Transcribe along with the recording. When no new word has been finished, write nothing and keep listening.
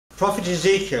prophet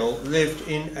Ezekiel lived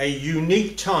in a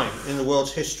unique time in the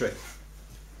world's history,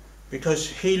 because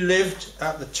he lived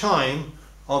at the time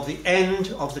of the end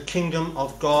of the kingdom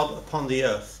of God upon the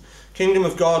earth. Kingdom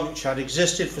of God which had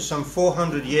existed for some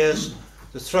 400 years,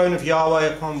 the throne of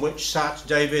Yahweh upon which sat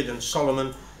David and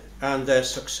Solomon and their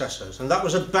successors. And that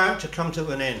was about to come to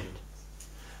an end.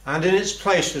 And in its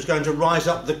place was going to rise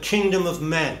up the kingdom of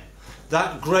men,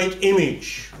 that great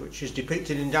image which is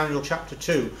depicted in Daniel chapter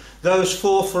 2, those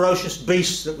four ferocious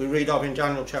beasts that we read of in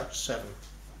Daniel chapter 7.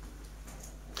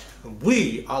 And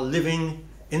we are living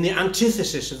in the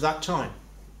antithesis of that time,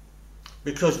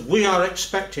 because we are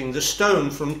expecting the stone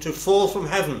to fall from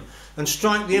heaven and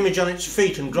strike the image on its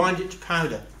feet and grind it to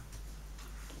powder.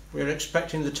 We are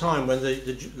expecting the time when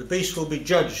the beast will be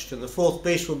judged and the fourth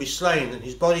beast will be slain and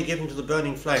his body given to the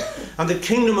burning flame, and the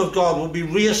kingdom of God will be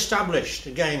re-established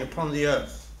again upon the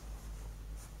earth.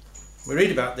 We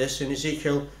read about this in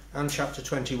Ezekiel and chapter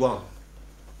 21,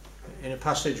 in a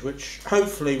passage which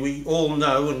hopefully we all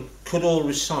know and could all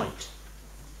recite,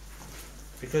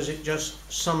 because it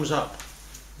just sums up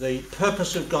the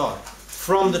purpose of God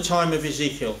from the time of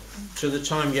Ezekiel to the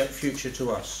time yet future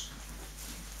to us.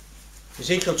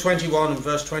 Ezekiel 21 and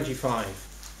verse 25.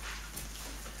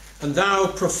 And thou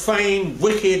profane,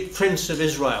 wicked prince of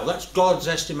Israel. That's God's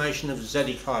estimation of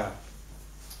Zedekiah,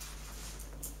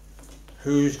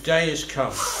 whose day is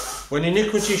come, when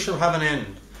iniquity shall have an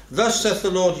end. Thus saith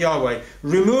the Lord Yahweh,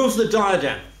 remove the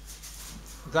diadem.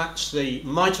 That's the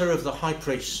mitre of the high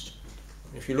priest.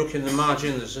 If you look in the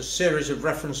margin, there's a series of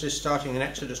references starting in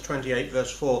Exodus 28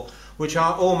 verse 4, which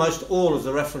are almost all of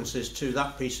the references to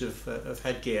that piece of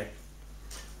headgear.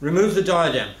 Remove the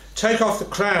diadem, take off the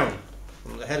crown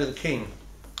from the head of the king.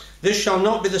 This shall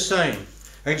not be the same.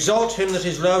 Exalt him that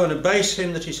is low and abase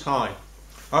him that is high.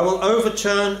 I will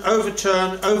overturn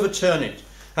it,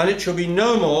 and it shall be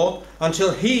no more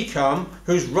until he come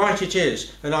whose right it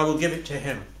is, and I will give it to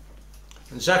him.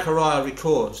 And Zechariah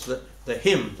records that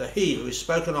he who is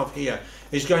spoken of here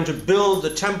is going to build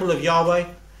the temple of Yahweh,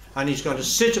 and he's going to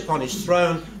sit upon his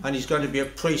throne, and he's going to be a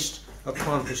priest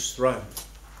upon his throne.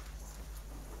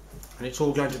 And it's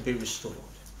all going to be restored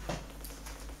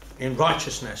in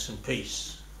righteousness and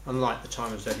peace, unlike the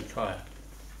time of Zedekiah.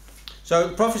 So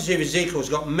the prophecy of Ezekiel has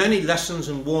got many lessons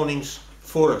and warnings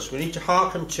for us. We need to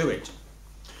hearken to it.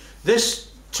 This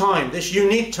time, this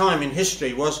unique time in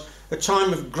history, was a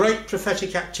time of great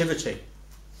prophetic activity.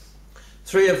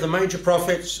 Three of the major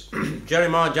prophets,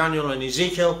 Jeremiah, Daniel and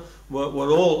Ezekiel,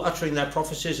 were all uttering their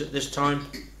prophecies at this time,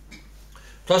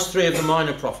 plus three of the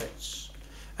minor prophets.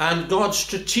 And God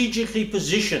strategically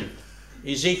positioned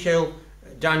Ezekiel,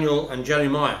 Daniel and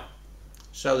Jeremiah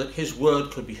so that his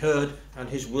word could be heard and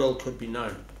his will could be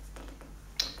known.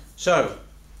 So,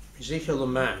 Ezekiel the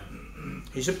man,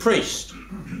 he's a priest.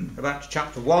 Go back to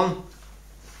chapter 1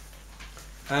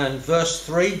 and verse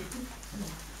 3.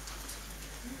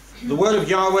 The word of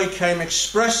Yahweh came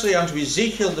expressly unto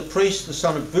Ezekiel the priest, the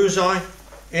son of Buzi,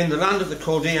 in the land of the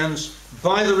Chaldeans,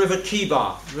 by the river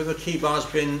Kibar. The river Kibar has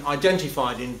been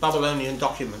identified in Babylonian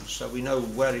documents, so we know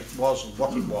where it was and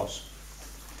what it was.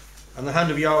 And the hand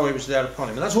of Yahweh was there upon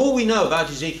him. And that's all we know about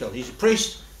Ezekiel. He's a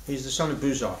priest, he's the son of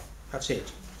Buzi. That's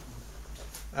it.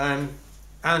 And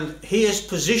he is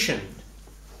positioned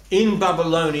in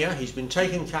Babylonia. He's been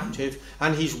taken captive,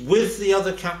 and he's with the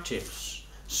other captives,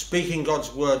 speaking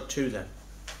God's word to them.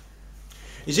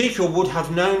 Ezekiel would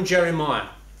have known Jeremiah.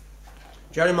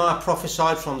 Jeremiah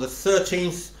prophesied from the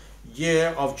 13th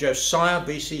year of Josiah,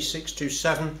 BC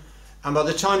 627, and by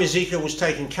the time Ezekiel was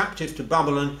taken captive to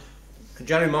Babylon,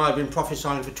 Jeremiah had been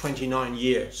prophesying for 29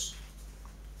 years.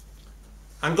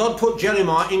 And God put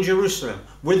Jeremiah in Jerusalem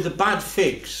with the bad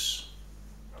figs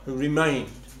who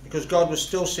remained, because God was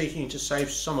still seeking to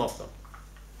save some of them.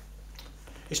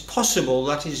 It's possible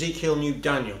that Ezekiel knew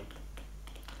Daniel.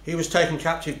 He was taken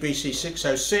captive BC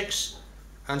 606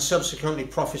 and subsequently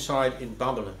prophesied in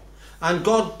Babylon. And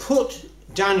God put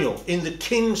Daniel in the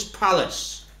king's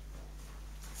palace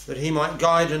that he might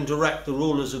guide and direct the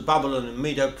rulers of Babylon and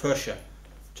Medo-Persia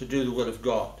to do the will of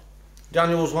God.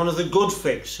 Daniel was one of the good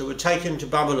figs who were taken to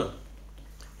Babylon.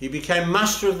 He became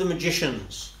master of the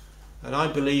magicians, and I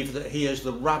believe that he is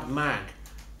the Rab Mag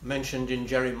mentioned in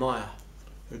Jeremiah,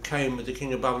 who came with the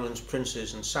king of Babylon's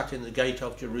princes and sat in the gate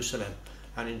of Jerusalem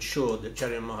and ensured that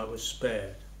Jeremiah was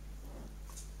spared.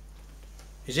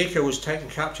 Ezekiel was taken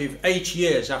captive 8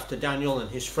 years after Daniel and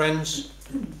his friends,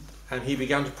 and he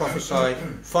began to prophesy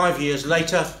 5 years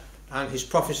later, and his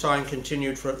prophesying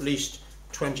continued for at least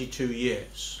 22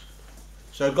 years.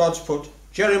 So God's put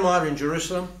Jeremiah in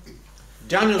Jerusalem,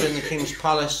 Daniel in the king's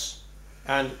palace,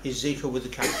 and Ezekiel with the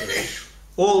captives,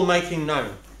 all making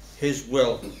known his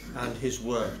will and his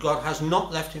word. God has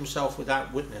not left himself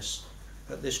without witness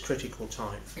at this critical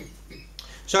time.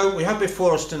 So we have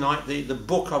before us tonight the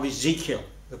book of Ezekiel,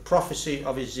 the prophecy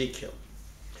of Ezekiel.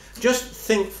 Just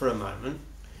think for a moment,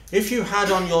 if you had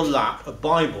on your lap a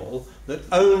Bible that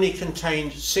only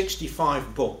contained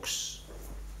 65 books,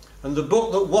 and the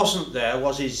book that wasn't there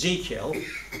was Ezekiel,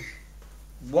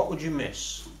 what would you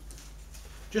miss?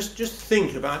 Just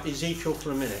think about Ezekiel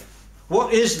for a minute.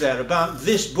 What is there about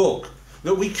this book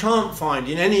that we can't find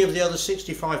in any of the other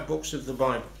 65 books of the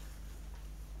Bible?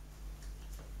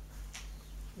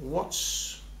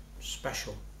 What's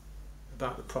special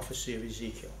about the prophecy of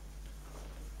Ezekiel?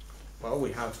 Well,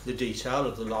 we have the detail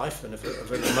of the life and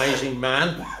of an amazing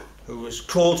man who was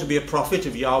called to be a prophet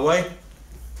of Yahweh,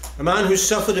 a man who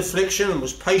suffered affliction and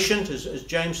was patient, as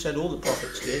James said all the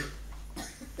prophets did.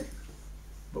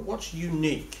 But what's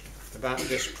unique about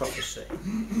this prophecy?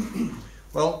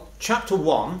 Well, chapter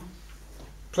 1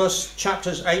 plus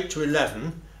chapters 8 to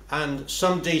 11 and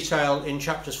some detail in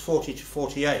chapters 40 to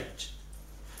 48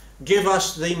 give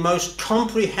us the most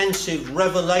comprehensive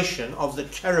revelation of the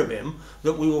cherubim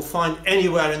that we will find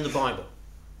anywhere in the Bible.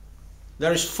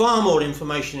 There is far more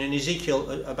information in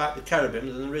Ezekiel about the cherubim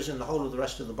than there is in the whole of the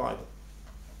rest of the Bible.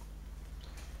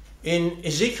 In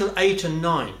Ezekiel 8 and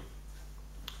 9,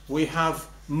 we have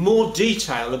more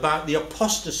detail about the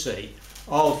apostasy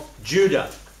of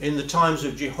Judah in the times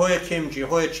of Jehoiakim,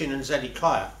 Jehoiachin and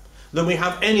Zedekiah than we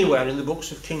have anywhere in the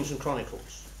books of Kings and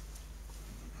Chronicles.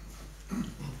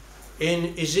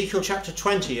 In Ezekiel chapter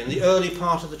 20, in the early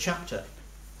part of the chapter,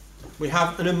 we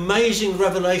have an amazing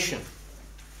revelation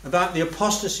about the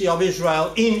apostasy of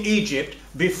Israel in Egypt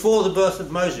before the birth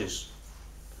of Moses,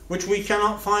 which we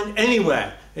cannot find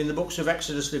anywhere in the books of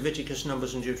Exodus, Leviticus,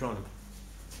 Numbers and Deuteronomy.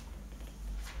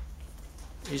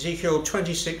 Ezekiel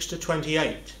 26 to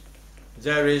 28,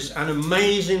 there is an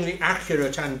amazingly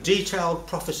accurate and detailed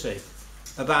prophecy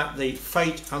about the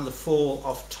fate and the fall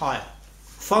of Tyre.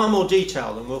 Far more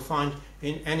detail than we'll find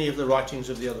in any of the writings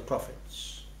of the other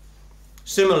prophets.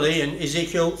 Similarly, in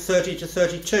Ezekiel 30 to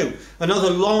 32,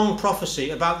 another long prophecy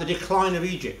about the decline of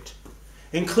Egypt,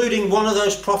 including one of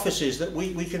those prophecies that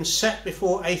we can set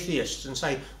before atheists and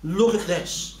say, look at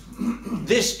this.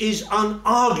 This is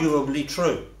unarguably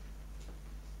true.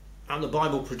 And the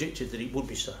Bible predicted that it would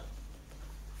be so.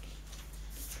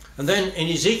 And then in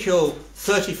Ezekiel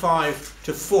 35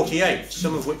 to 48,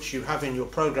 some of which you have in your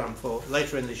program for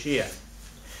later in this year,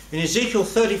 in Ezekiel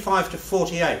 35 to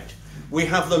 48, we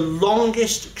have the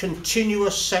longest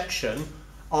continuous section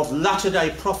of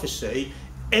latter-day prophecy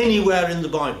anywhere in the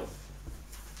Bible.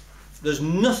 There's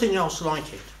nothing else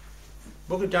like it.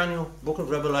 Book of Daniel, Book of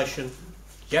Revelation,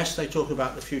 yes, they talk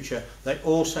about the future. They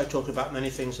also talk about many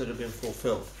things that have been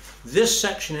fulfilled. This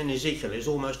section in Ezekiel is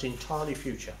almost entirely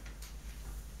future.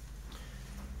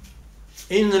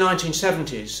 In the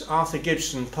 1970s, Arthur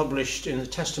Gibson published in the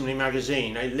Testimony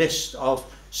magazine a list of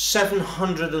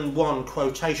 701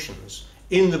 quotations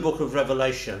in the book of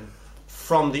Revelation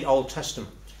from the Old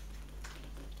Testament.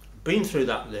 Been through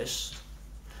that list,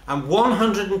 and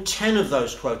 110 of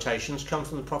those quotations come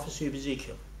from the prophecy of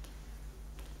Ezekiel.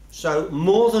 So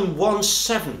more than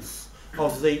 1/7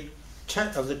 of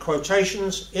the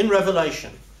quotations in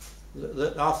Revelation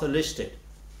that Arthur listed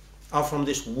are from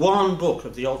this one book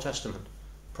of the Old Testament,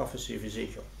 prophecy of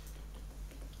Ezekiel.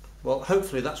 Well,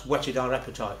 hopefully that's whetted our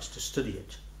appetites to study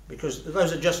it, because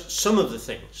those are just some of the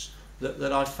things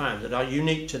that I've found that are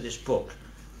unique to this book.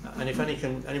 And if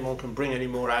anyone can bring any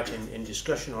more out in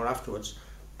discussion or afterwards,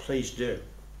 please do.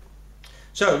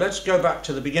 So let's go back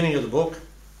to the beginning of the book.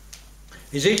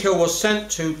 Ezekiel was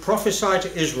sent to prophesy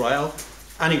to Israel,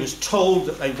 and he was told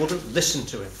that they wouldn't listen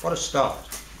to him. What a start.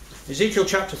 Ezekiel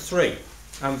chapter 3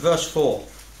 and verse 4.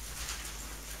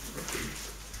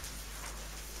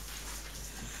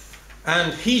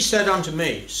 And he said unto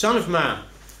me, Son of man,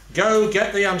 go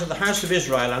get thee unto the house of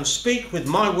Israel, and speak with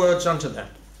my words unto them.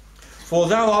 For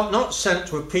thou art not sent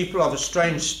to a people of a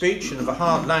strange speech and of a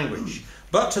hard language,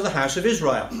 but to the house of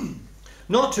Israel.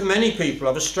 Not to many people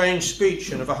of a strange speech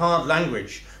and of a hard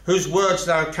language, whose words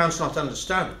thou canst not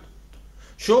understand.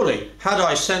 Surely, had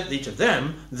I sent thee to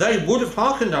them, they would have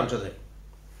hearkened unto thee.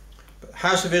 But the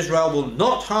house of Israel will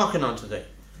not hearken unto thee,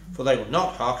 for they will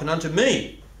not hearken unto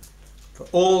me. For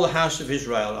all the house of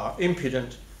Israel are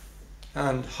impudent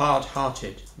and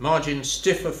hard-hearted, margin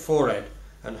stiff of forehead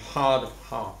and hard of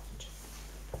heart.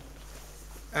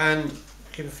 And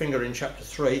keep a finger in chapter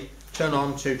 3, turn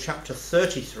on to chapter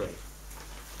 33,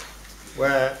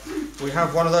 where we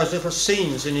have one of those little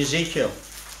scenes in Ezekiel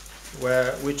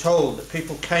where we're told that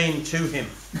people came to him.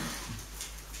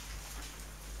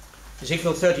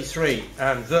 Ezekiel 33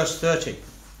 and verse 30.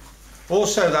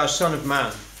 Also, thou son of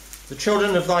man, the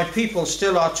children of thy people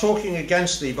still are talking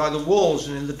against thee by the walls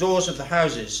and in the doors of the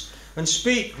houses, and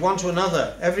speak one to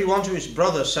another, every one to his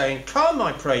brother, saying, Come,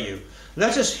 I pray you,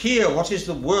 let us hear what is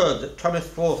the word that cometh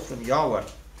forth from Yahweh.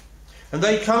 And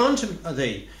they come unto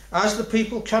thee as the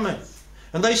people cometh,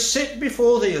 and they sit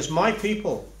before thee as my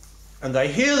people, and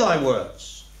they hear thy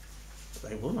words, but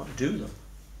they will not do them.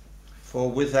 For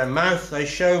with their mouth they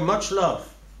show much love,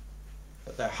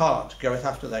 but their heart goeth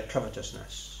after their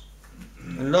covetousness.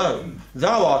 And lo,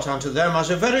 thou art unto them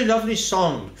as a very lovely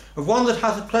song, of one that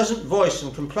hath a pleasant voice,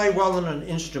 and can play well on an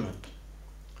instrument.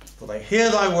 For they hear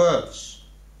thy words,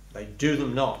 they do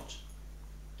them not.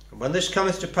 And when this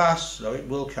cometh to pass, lo, it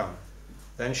will come,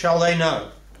 then shall they know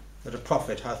that a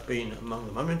prophet hath been among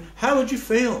them. I mean, how would you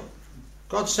feel?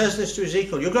 God says this to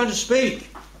Ezekiel, you're going to speak.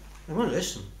 They won't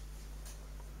listen.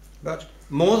 But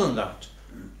more than that,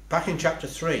 back in chapter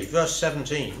 3, verse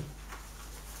 17,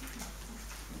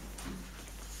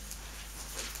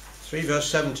 3 verse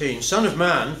 17, Son of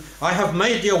man, I have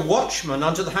made thee a watchman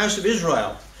unto the house of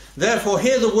Israel. Therefore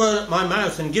hear the word at my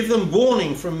mouth, and give them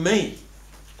warning from me.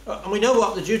 And we know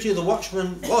what the duty of the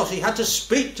watchman was. He had to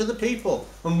speak to the people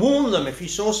and warn them if he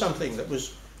saw something that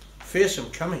was fearsome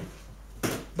coming.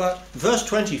 But verse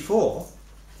 24,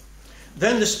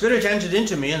 Then the Spirit entered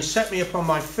into me, and set me upon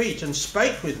my feet, and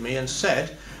spake with me, and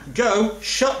said, Go,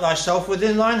 shut thyself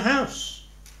within thine house.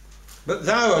 But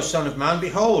thou, O son of man,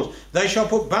 behold, they shall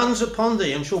put bands upon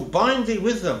thee, and shall bind thee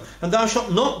with them, and thou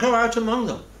shalt not go out among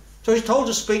them. So he's told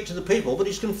to speak to the people, but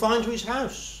he's confined to his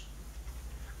house.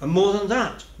 And more than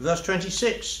that, verse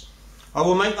 26, I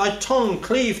will make thy tongue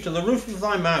cleave to the roof of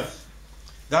thy mouth.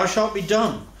 Thou shalt be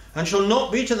dumb, and shall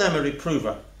not be to them a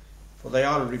reprover, for they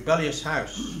are a rebellious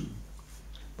house.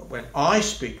 But when I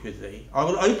speak with thee, I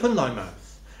will open thy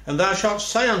mouth, and thou shalt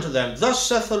say unto them, Thus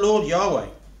saith the Lord Yahweh,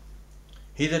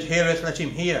 He that heareth, let him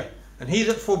hear, and he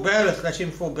that forbeareth, let him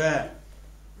forbear,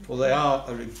 for they are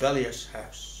a rebellious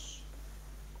house.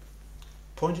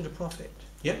 Appointed a prophet,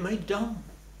 yet made dumb,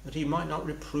 that he might not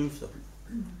reprove them.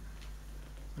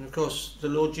 And of course, the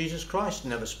Lord Jesus Christ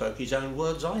never spoke his own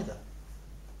words either.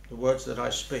 The words that I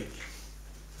speak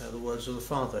are the words of the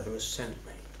Father who has sent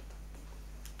me.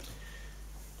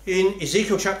 In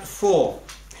Ezekiel chapter 4,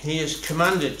 he is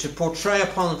commanded to portray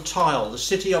upon a tile the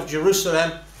city of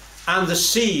Jerusalem and the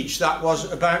siege that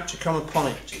was about to come upon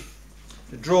it,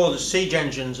 to draw the siege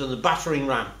engines and the battering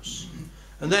rams,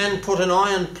 and then put an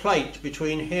iron plate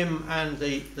between him and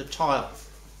the tile,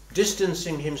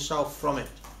 distancing himself from it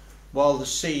while the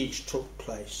siege took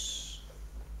place.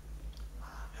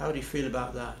 How did he feel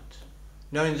about that?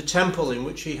 Knowing the temple in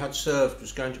which he had served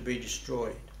was going to be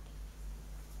destroyed.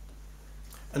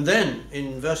 And then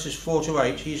in verses 4 to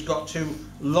 8 he's got to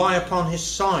lie upon his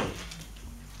side.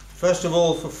 First of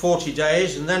all for 40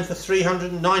 days, and then for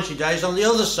 390 days on the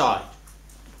other side.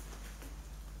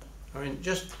 I mean,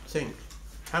 just think,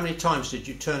 how many times did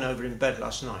you turn over in bed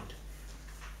last night?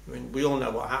 I mean, we all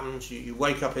know what happens. You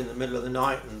wake up in the middle of the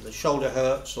night and the shoulder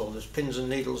hurts, or there's pins and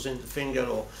needles in the finger,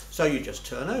 or so you just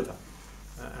turn over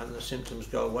and the symptoms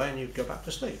go away and you go back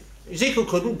to sleep. Ezekiel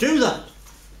couldn't do that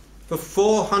for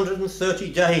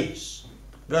 430 days.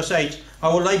 Verse 8,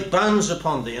 I will lay bands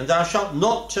upon thee, and thou shalt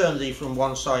not turn thee from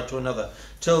one side to another,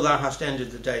 till thou hast ended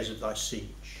the days of thy siege.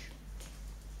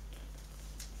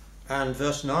 And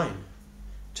verse 9,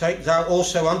 take thou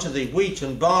also unto thee wheat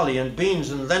and barley and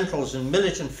beans and lentils and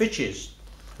millet and fitches,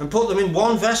 and put them in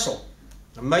one vessel,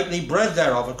 and make thee bread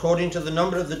thereof according to the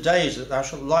number of the days that thou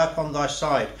shalt lie upon thy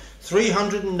side.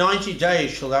 390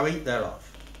 days shalt thou eat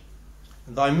thereof.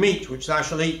 And thy meat which thou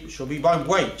shalt eat shall be by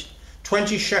weight,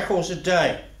 20 shekels a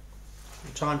day.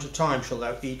 From time to time shalt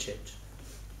thou eat it.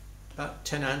 About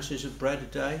 10 ounces of bread a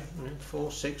day,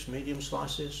 4, 6 medium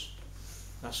slices.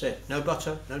 That's it. No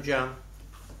butter, no jam,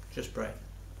 just bread.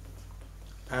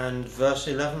 And verse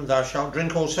 11, thou shalt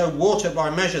drink also water by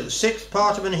measure, the 6th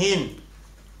part of an hin.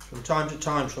 From time to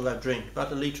time shalt thou drink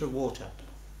about a litre of water,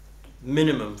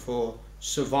 minimum for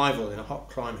survival in a hot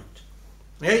climate.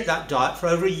 He ate that diet for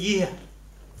over a year.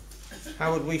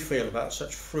 How would we feel about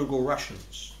such frugal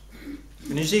rations?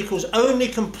 And Ezekiel's only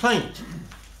complaint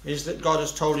is that God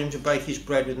has told him to bake his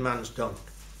bread with man's dung.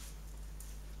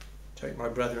 Take my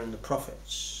brethren the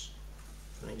prophets,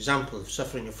 an example of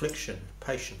suffering, affliction,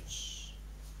 patience.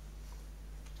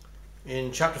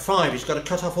 In chapter 5 he's got to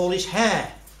cut off all his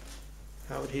hair.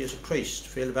 How would he as a priest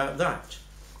feel about that?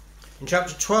 In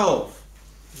chapter 12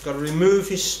 he's got to remove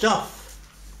his stuff,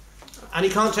 and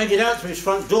he can't take it out through his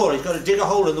front door. He's got to dig a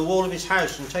hole in the wall of his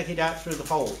house and take it out through the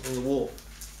hole in the wall.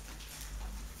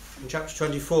 In chapter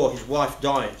 24 his wife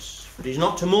dies, but he's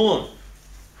not to mourn.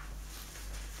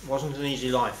 It wasn't an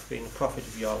easy life being a prophet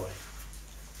of Yahweh.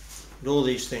 And all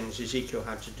these things Ezekiel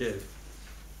had to do.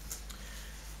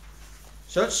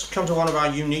 So let's come to one of our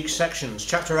unique sections,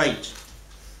 chapter 8.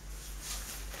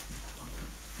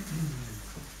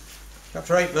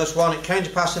 Chapter 8, verse 1, it came to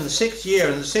pass in the 6th year,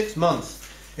 in the 6th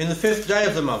month, in the 5th day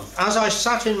of the month, as I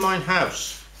sat in mine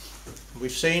house.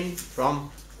 We've seen from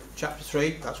chapter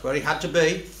 3, that's where he had to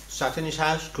be, sat in his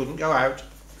house, couldn't go out.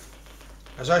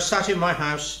 As I sat in my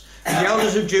house, the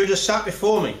elders of Judah sat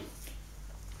before me.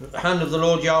 The hand of the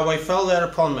Lord Yahweh fell there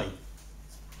upon me.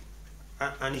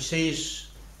 And he sees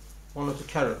one of the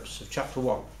cherubs of chapter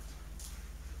 1.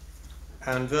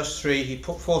 And verse 3, he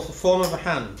put forth the form of a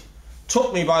hand,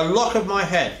 took me by the lock of my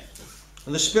head,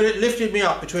 and the Spirit lifted me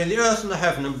up between the earth and the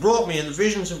heaven, and brought me in the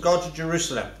visions of God to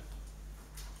Jerusalem.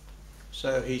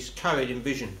 So he's carried in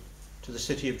vision to the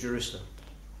city of Jerusalem,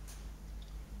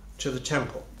 to the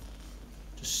temple,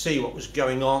 to see what was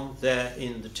going on there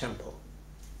in the temple.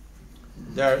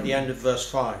 There at the end of verse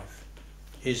 5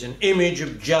 is an image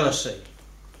of jealousy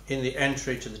in the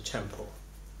entry to the temple.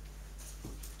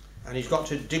 And he's got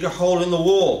to dig a hole in the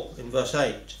wall in verse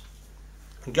 8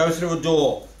 and go through a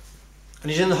door,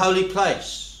 and he's in the holy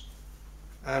place.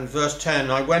 And verse 10,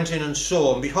 I went in and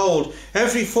saw, and behold,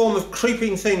 every form of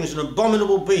creeping things and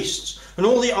abominable beasts, and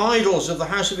all the idols of the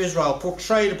house of Israel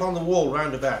portrayed upon the wall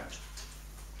round about.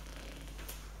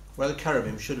 Where the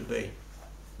cherubim should have been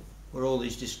were all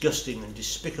these disgusting and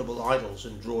despicable idols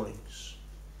and drawings.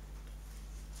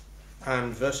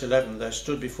 And verse 11, there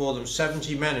stood before them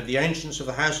 70 men of the ancients of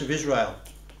the house of Israel,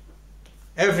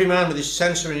 every man with his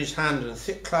censer in his hand, and a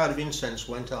thick cloud of incense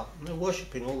went up. And they're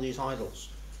worshipping all these idols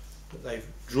that they've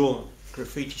drawn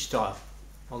graffiti style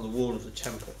on the wall of the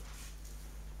temple.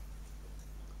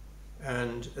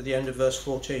 And at the end of verse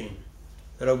 14,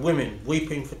 there are women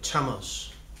weeping for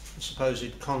Tammuz, the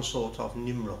supposed consort of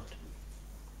Nimrod.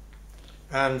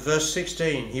 And verse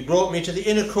 16, he brought me to the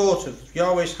inner court of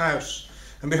Yahweh's house,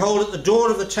 and behold, at the door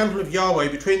of the temple of Yahweh,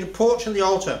 between the porch and the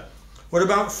altar, were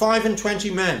about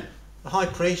 25 men, the high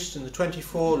priest and the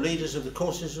 24 leaders of the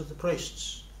courses of the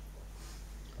priests,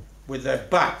 with their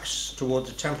backs toward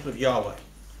the temple of Yahweh,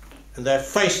 and their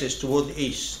faces toward the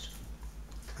east,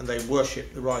 and they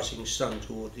worshipped the rising sun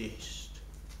toward the east.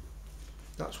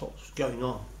 That's what was going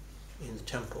on in the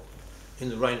temple in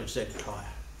the reign of Zedekiah.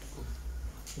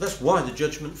 That's why the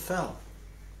judgment fell.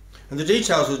 And the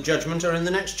details of the judgment are in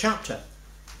the next chapter.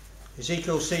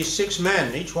 Ezekiel sees 6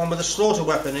 men, each one with a slaughter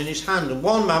weapon in his hand, and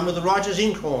 1 man with the writer's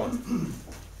inkhorn.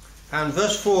 And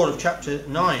verse 4 of chapter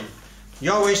 9,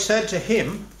 Yahweh said to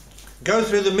him, go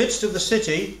through the midst of the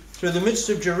city, through the midst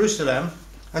of Jerusalem,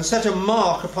 and set a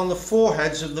mark upon the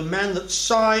foreheads of the men that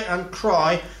sigh and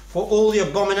cry for all the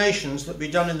abominations that be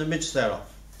done in the midst thereof.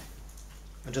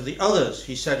 And to the others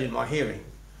he said in my hearing,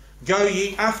 go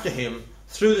ye after him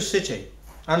through the city,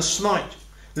 and smite.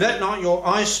 Let not your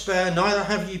eyes spare, neither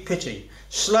have ye pity.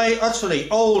 Slay utterly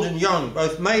old and young,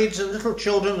 both maids and little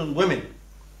children and women.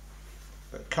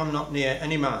 But come not near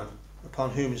any man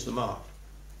upon whom is the mark,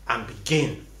 and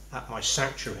begin at my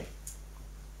sanctuary.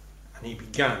 And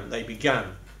they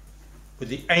began with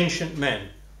the ancient men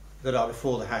that are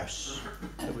before the house,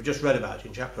 that we just read about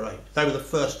in chapter 8. They were the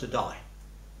first to die.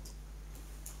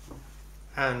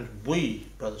 And we,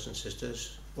 brothers and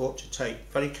sisters, ought to take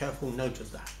very careful note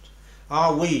of that.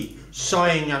 Are we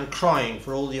sighing and crying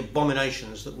for all the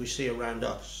abominations that we see around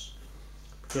us?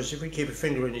 Because if we keep a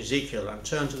finger in Ezekiel and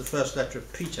turn to the first letter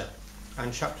of Peter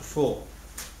and chapter 4,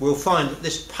 we'll find that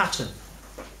this pattern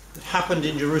that happened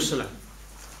in Jerusalem,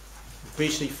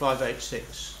 BC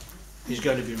 586, is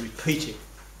going to be repeated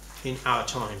in our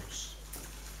times.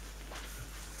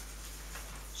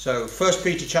 So 1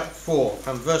 Peter chapter 4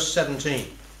 and verse 17.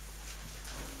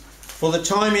 For the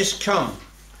time is come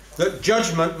that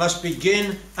judgment must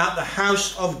begin at the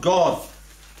house of God.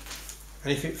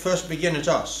 And if it first begin at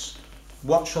us,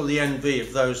 what shall the end be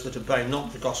of those that obey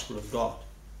not the gospel of God?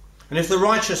 And if the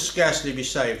righteous scarcely be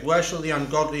saved, where shall the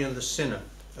ungodly and the sinner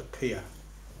appear?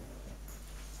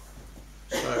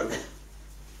 So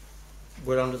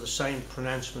we're under the same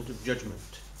pronouncement of judgment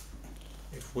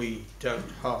if we don't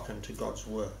hearken to God's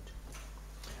word.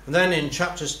 And then in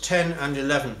chapters 10 and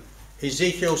 11,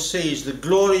 Ezekiel sees the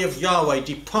glory of Yahweh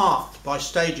depart by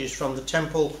stages from the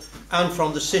temple and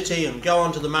from the city and go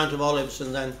on to the Mount of Olives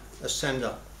and then ascend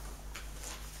up.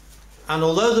 And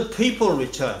although the people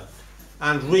returned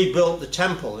and rebuilt the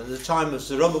temple in the time of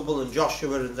Zerubbabel and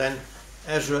Joshua and then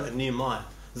Ezra and Nehemiah,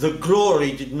 the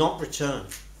glory did not return.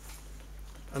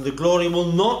 And the glory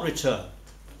will not return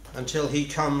until he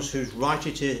comes whose right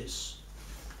it is.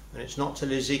 And it's not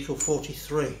till Ezekiel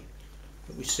 43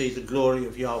 that we see the glory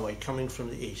of Yahweh coming from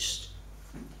the east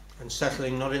and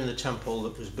settling not in the temple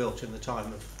that was built in the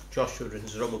time of Joshua and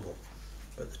Zerubbabel,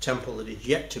 but the temple that is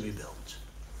yet to be built.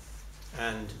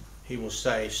 And he will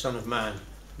say, Son of man,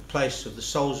 the place of the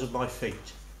soles of my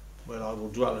feet, where I will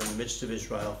dwell in the midst of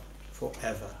Israel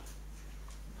forever.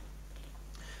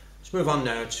 Let's move on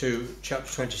now to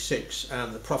chapter 26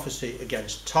 and the prophecy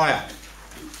against Tyre,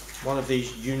 one of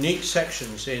these unique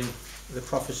sections in the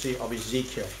prophecy of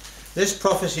Ezekiel. This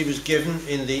prophecy was given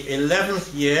in the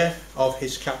 11th year of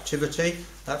his captivity,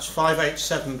 that's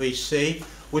 587 BC,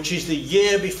 which is the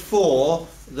year before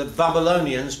the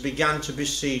Babylonians began to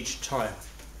besiege Tyre.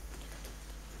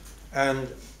 And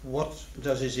what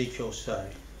does Ezekiel say?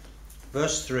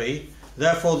 Verse 3,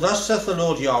 Therefore thus saith the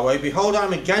Lord Yahweh, Behold, I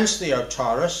am against thee, O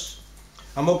Tyrus,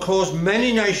 and will cause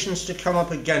many nations to come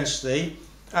up against thee,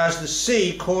 as the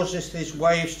sea causeth his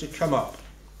waves to come up.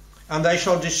 And they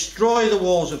shall destroy the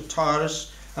walls of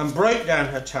Tyrus, and break down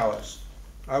her towers.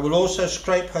 I will also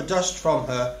scrape her dust from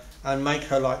her, and make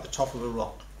her like the top of a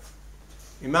rock.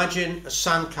 Imagine a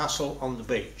sandcastle on the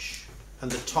beach,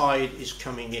 and the tide is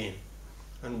coming in.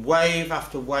 And wave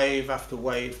after wave after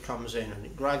wave comes in, and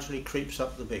it gradually creeps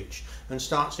up the beach and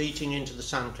starts eating into the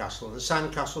sandcastle. And the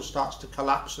sandcastle starts to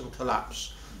collapse and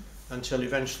collapse until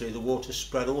eventually the water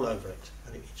spread all over it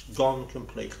and it's gone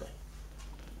completely.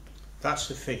 That's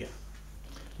the figure.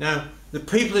 Now, the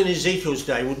people in Ezekiel's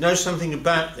day would know something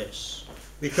about this,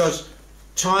 because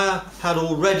Tyre had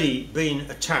already been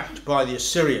attacked by the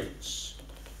Assyrians.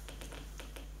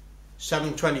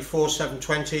 724,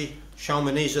 720,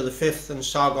 Shalmaneser V and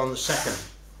Sargon II.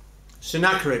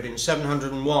 Sennacherib in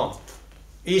 701.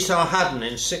 Esarhaddon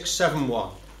in 671.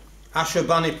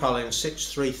 Ashurbanipal in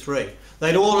 633.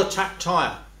 They'd all attacked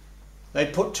Tyre.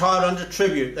 They'd put Tyre under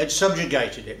tribute. They'd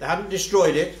subjugated it. They hadn't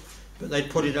destroyed it, but they'd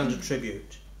put it under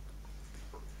tribute.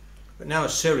 But now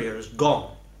Assyria is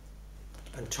gone,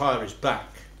 and Tyre is back,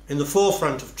 in the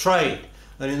forefront of trade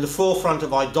and in the forefront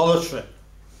of idolatry.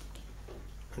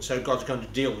 And so God's going to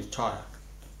deal with Tyre.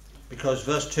 Because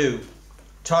verse 2,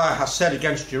 Tyre has said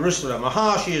against Jerusalem,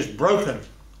 Aha, she is broken,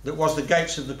 that was the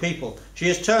gates of the people. She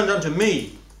is turned unto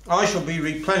me, I shall be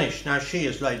replenished. Now she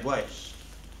is laid waste.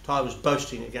 Tyre was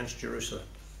boasting against Jerusalem.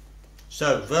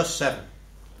 So, verse 7,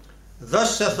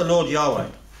 Thus saith the Lord Yahweh,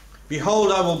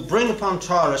 Behold, I will bring upon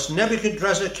Tyrus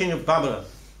Nebuchadrezzar king of Babylon,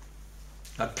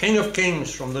 a king of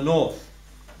kings from the north,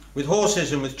 with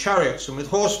horses and with chariots and with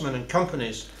horsemen and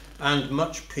companies and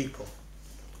much people.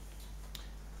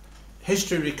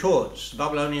 History records, the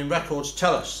Babylonian records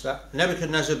tell us that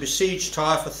Nebuchadnezzar besieged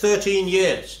Tyre for 13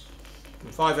 years,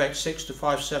 from 586 to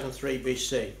 573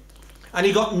 BC. And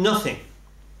he got nothing.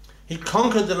 He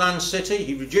conquered the land city,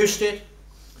 he reduced it,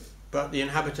 but the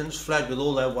inhabitants fled with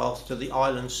all their wealth to the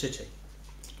island city.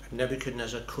 And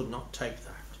Nebuchadnezzar could not take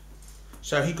that.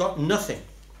 So he got nothing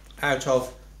out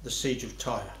of the siege of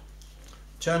Tyre.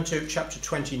 Turn to chapter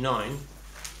 29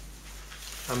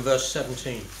 and verse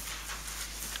 17.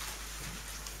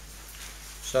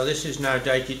 So this is now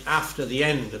dated after the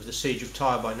end of the siege of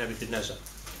Tyre by Nebuchadnezzar.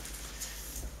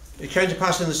 It came to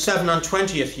pass in the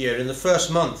 27th year, in the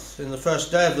first month, in the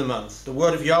first day of the month, the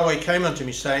word of Yahweh came unto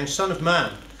me, saying, Son of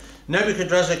man,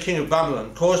 Nebuchadrezzar king of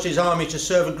Babylon caused his army to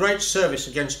serve a great service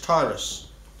against Tyrus.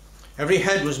 Every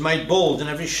head was made bald, and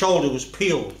every shoulder was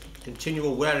peeled,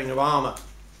 continual wearing of armour.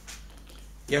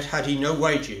 Yet had he no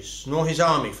wages, nor his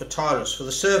army for Tyrus, for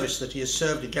the service that he has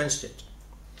served against it.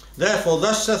 Therefore,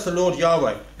 thus saith the Lord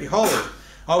Yahweh, Behold,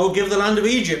 I will give the land of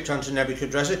Egypt unto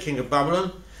Nebuchadrezzar king of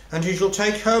Babylon, and he shall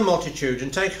take her multitude,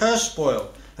 and take her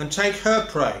spoil, and take her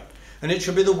prey, and it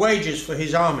shall be the wages for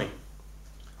his army.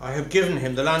 I have given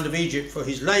him the land of Egypt for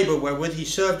his labour wherewith he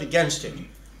served against it,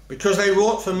 because they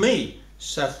wrought for me,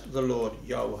 saith the Lord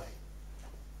Yahweh.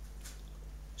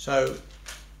 So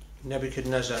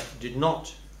Nebuchadnezzar did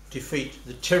not defeat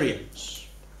the Tyrians,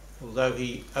 although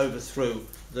he overthrew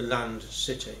the land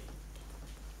city.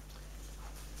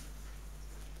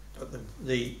 But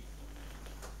the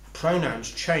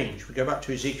pronouns change. We go back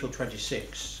to Ezekiel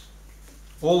 26.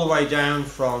 All the way down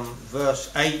from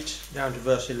verse 8 down to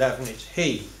verse 11, it's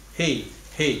he.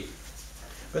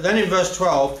 But then in verse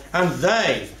 12, And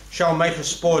they shall make a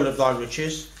spoil of thy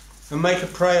riches, and make a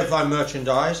prey of thy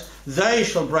merchandise. They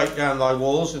shall break down thy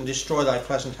walls, and destroy thy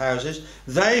pleasant houses.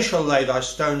 They shall lay thy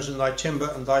stones and thy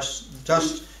timber and thy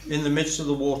dust in the midst of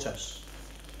the waters.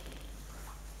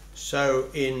 So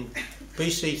in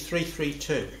BC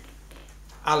 332,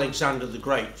 Alexander the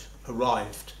Great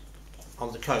arrived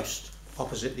on the coast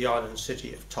opposite the island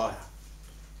city of Tyre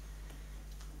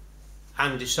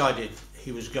and decided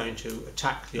he was going to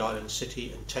attack the island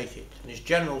city and take it. And his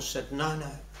generals said, no,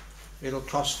 it'll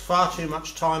cost far too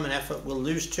much time and effort, we'll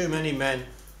lose too many men,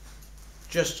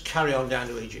 just carry on down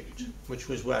to Egypt, which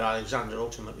was where Alexander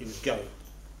ultimately was going.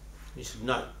 He said,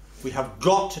 no, we have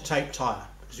got to take Tyre,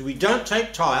 because if we don't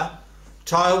take Tyre,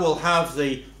 Tyre will have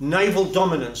the naval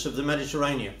dominance of the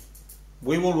Mediterranean.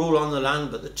 We will rule on the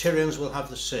land, but the Tyrians will have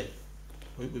the sea.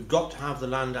 We've got to have the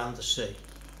land and the sea.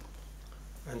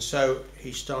 And so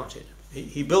he started.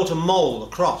 He built a mole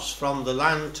across from the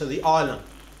land to the island.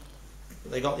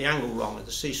 But they got the angle wrong and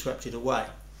the sea swept it away.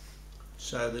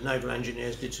 So the naval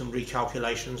engineers did some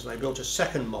recalculations and they built a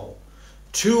second mole,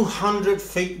 200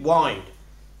 feet wide.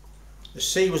 The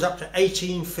sea was up to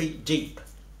 18 feet deep.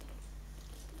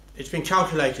 It's been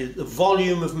calculated that the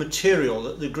volume of material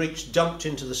that the Greeks dumped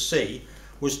into the sea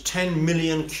was 10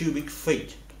 million cubic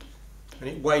feet, and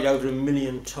it weighed over 1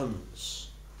 million tons.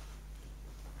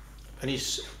 And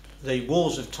the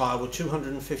walls of Tyre were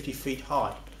 250 feet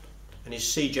high, and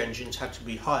his siege engines had to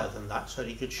be higher than that so that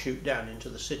he could shoot down into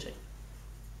the city.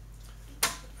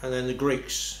 And then the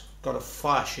Greeks got a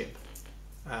fire ship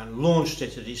and launched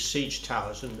it at his siege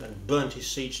towers and burnt his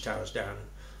siege towers down.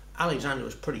 Alexander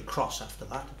was pretty cross after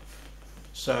that.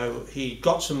 So he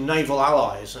got some naval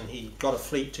allies and he got a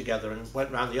fleet together and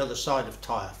went round the other side of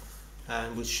Tyre,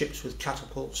 and with ships with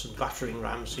catapults and battering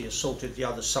rams he assaulted the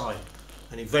other side,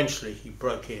 and eventually he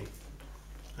broke in.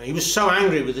 And he was so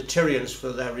angry with the Tyrians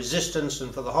for their resistance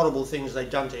and for the horrible things they'd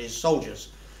done to his soldiers,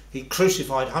 he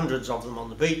crucified hundreds of them on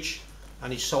the beach,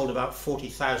 and he sold about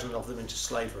 40,000 of them into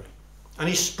slavery. And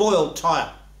he spoiled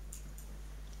Tyre,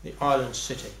 the island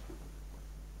city.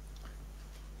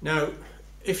 Now,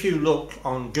 if you look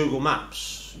on Google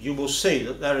Maps, you will see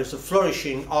that there is a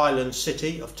flourishing island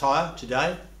city of Tyre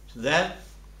today, there.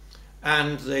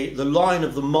 And the line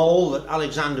of the mole that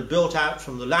Alexander built out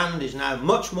from the land is now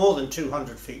much more than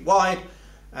 200 feet wide,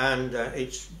 and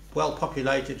it's well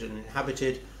populated and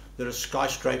inhabited. There are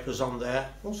skyscrapers on there,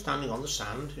 all standing on the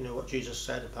sand. You know what Jesus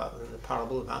said about in the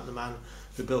parable about the man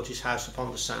who built his house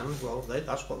upon the sand? Well,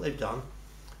 that's what they've done.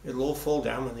 It'll all fall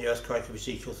down when the earthquake of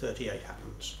Ezekiel 38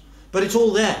 happens. But it's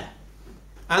all there.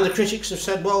 And the critics have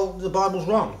said, well, the Bible's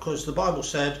wrong, because the Bible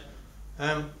said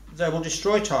they will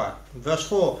destroy Tyre. In verse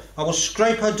 4, I will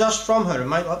scrape her dust from her and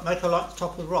make her like the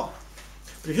top of the rock.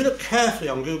 But if you look carefully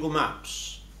on Google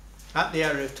Maps at the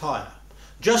area of Tyre,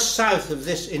 just south of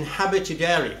this inhabited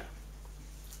area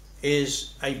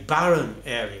is a barren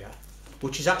area,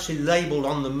 which is actually labelled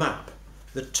on the map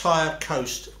the Tyre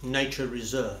Coast Nature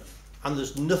Reserve, and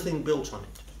there's nothing built on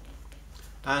it.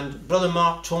 And Brother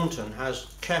Mark Taunton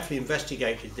has carefully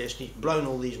investigated this, and he's blown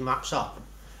all these maps up,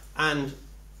 and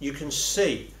you can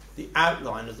see the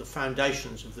outline of the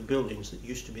foundations of the buildings that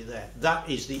used to be there. That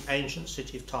is the ancient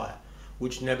city of Tyre,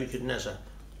 which Nebuchadnezzar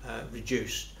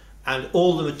reduced, and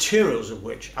all the materials of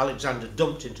which Alexander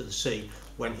dumped into the sea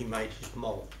when he made his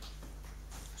mole.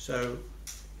 So,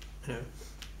 you know,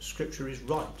 Scripture is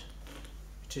right.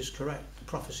 It is correct. The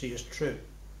prophecy is true.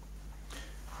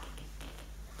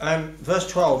 Verse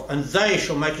 12, and they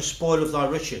shall make a spoil of thy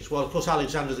riches. Well, of course,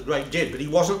 Alexander the Great did, but he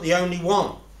wasn't the only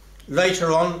one.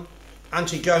 Later on,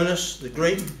 Antigonus, the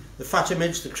Greek, the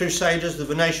Fatimids, the Crusaders, the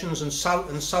Venetians, and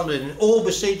Saladin all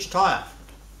besieged Tyre.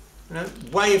 You know,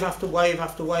 wave after wave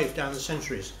after wave down the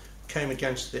centuries came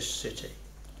against this city.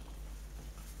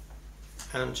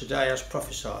 And today, as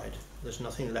prophesied, there's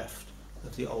nothing left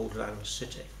of the old land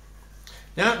city.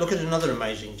 Now, look at another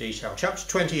amazing detail. Chapter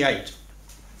 28.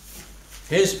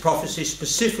 Here's prophecy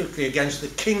specifically against the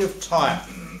king of Tyre,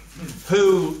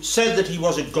 who said that he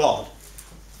was a god.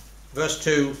 Verse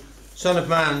 2, Son of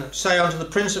man, say unto the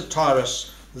prince of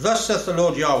Tyrus, Thus saith the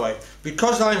Lord Yahweh,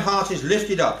 because thine heart is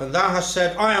lifted up, and thou hast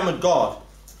said, I am a god,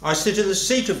 I sit in the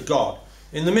seat of God,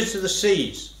 in the midst of the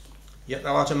seas, yet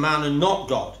thou art a man and not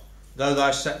God, though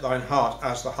thou set thine heart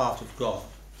as the heart of God.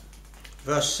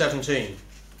 Verse 17,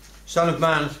 Son of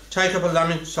man, take up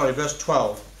a verse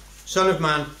 12. Son of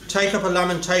man, take up a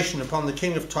lamentation upon the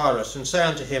king of Tyrus, and say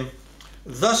unto him,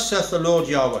 Thus saith the Lord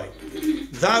Yahweh,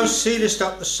 Thou sealest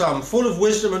up the sum, full of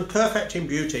wisdom and perfect in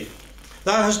beauty.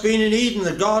 Thou hast been in Eden,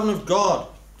 the garden of God.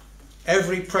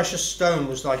 Every precious stone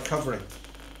was thy covering.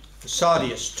 The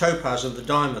sardius, topaz, and the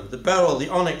diamond, the beryl, the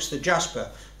onyx, the jasper,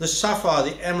 the sapphire,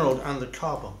 the emerald, and the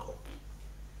carbuncle.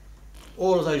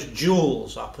 All of those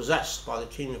jewels are possessed by the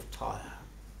king of Tyre.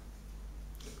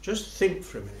 Just think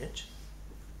for a minute.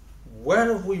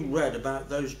 Where have we read about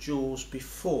those jewels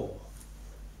before?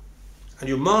 And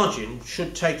your margin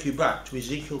should take you back to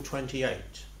Ezekiel 28. I'm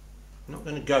not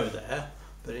going to go there,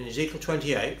 but in Ezekiel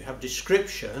 28 we have a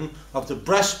description of the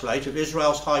breastplate of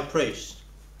Israel's high priest.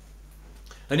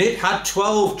 And it had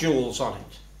 12 jewels on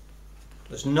it.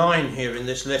 There's 9 here in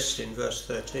this list in verse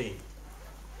 13.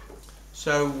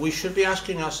 So we should be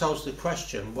asking ourselves the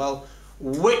question, well,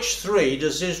 which three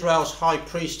does Israel's high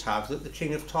priest have that the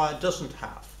king of Tyre doesn't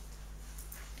have?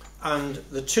 And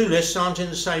the two lists aren't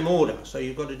in the same order, so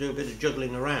you've got to do a bit of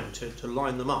juggling around to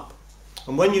line them up.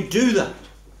 And when you do that,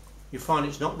 you find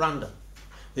it's not random.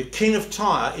 The king of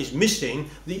Tyre is missing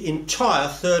the entire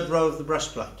third row of the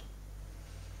breastplate.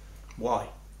 Why?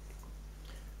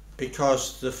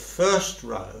 Because the first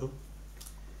row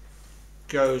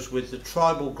goes with the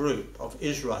tribal group of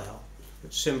Israel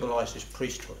that symbolises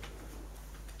priesthood.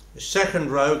 The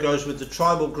second row goes with the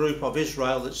tribal group of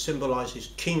Israel that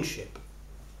symbolises kingship.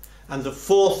 And the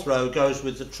fourth row goes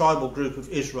with the tribal group of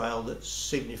Israel that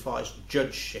signifies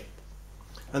judgeship.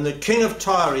 And the king of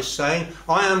Tyre is saying,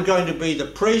 I am going to be the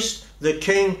priest, the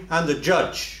king and the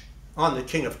judge. I'm the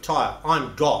king of Tyre.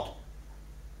 I'm God.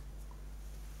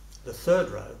 The third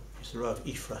row is the row of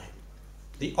Ephraim,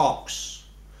 the ox,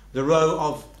 the row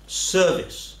of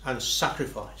service and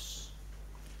sacrifice.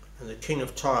 And the king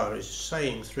of Tyre is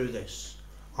saying through this,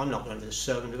 I'm not going to be the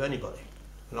servant of anybody.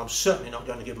 And I'm certainly not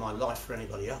going to give my life for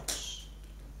anybody else.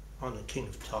 I'm the king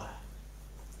of Tyre.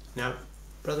 Now,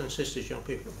 brothers and sisters, young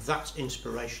people, that's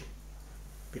inspiration.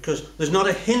 Because there's not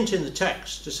a hint in the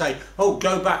text to say, oh,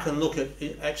 go back and look at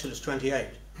Exodus 28.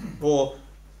 Or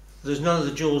there's none of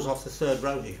the jewels off the third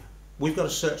row here. We've got to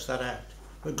search that out.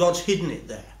 But God's hidden it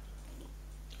there.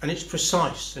 And it's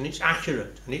precise and it's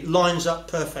accurate and it lines up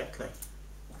perfectly.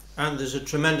 And there's a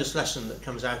tremendous lesson that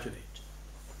comes out of it.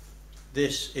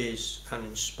 This is an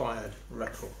inspired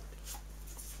record.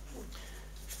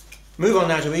 Move on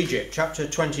now to Egypt, chapter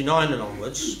 29 and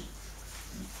onwards.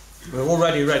 We've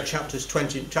already read chapter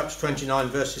 29,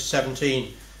 verses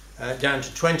 17 down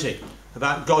to 20,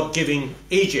 about God giving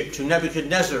Egypt to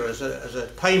Nebuchadnezzar as a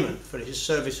payment for his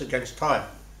service against Tyre.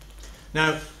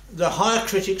 Now, the higher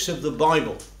critics of the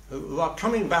Bible, who are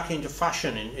coming back into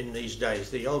fashion in these days,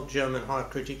 the old German higher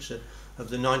critics of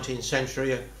the 19th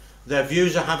century, their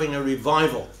views are having a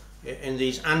revival in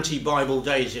these anti-Bible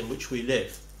days in which we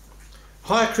live.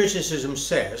 Higher criticism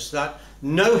says that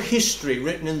no history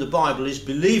written in the Bible is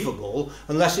believable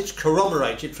unless it's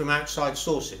corroborated from outside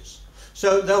sources.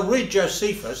 So they'll read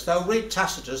Josephus, they'll read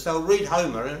Tacitus, they'll read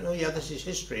Homer, and oh yeah, this is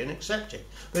history, and accept it.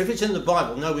 But if it's in the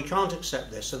Bible, no, we can't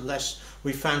accept this unless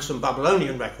we found some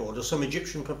Babylonian record or some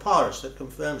Egyptian papyrus that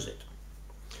confirms it.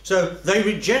 So they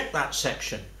reject that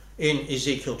section in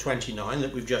Ezekiel 29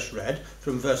 that we've just read,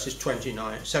 from verses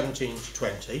 17 to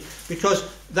 20,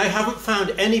 because they haven't found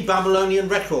any Babylonian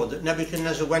record that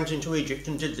Nebuchadnezzar went into Egypt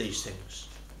and did these things.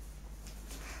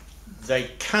 They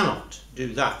cannot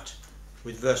do that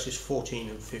with verses 14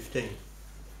 and 15.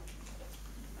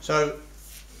 So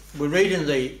we read in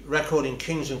the record in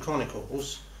Kings and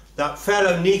Chronicles that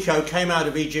Pharaoh Necho came out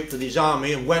of Egypt with his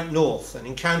army and went north and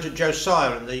encountered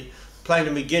Josiah in the plain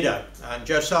of Megiddo, and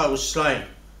Josiah was slain.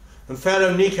 And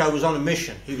Pharaoh Necho was on a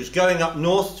mission. He was going up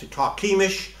north to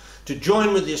Carchemish to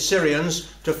join with the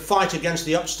Assyrians to fight against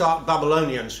the upstart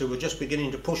Babylonians who were just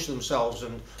beginning to push themselves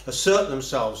and assert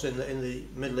themselves in the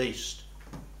Middle East.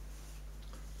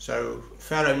 So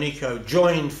Pharaoh Necho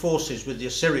joined forces with the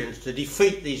Assyrians to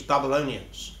defeat these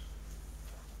Babylonians.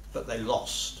 But they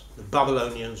lost. The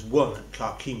Babylonians won at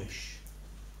Carchemish.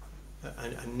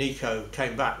 And Necho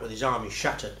came back with his army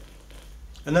shattered.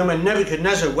 And then when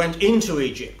Nebuchadnezzar went into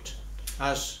Egypt,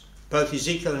 as both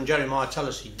Ezekiel and Jeremiah tell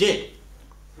us he did,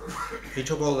 he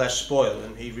took all their spoil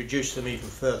and he reduced them even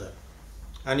further.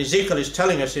 And Ezekiel is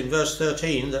telling us in verse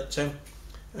 13 that,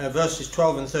 verses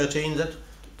 12 and 13, that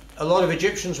a lot of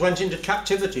Egyptians went into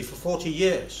captivity for 40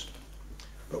 years.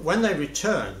 But when they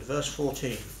returned, verse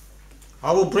 14,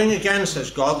 I will bring again, says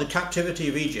God, the captivity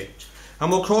of Egypt,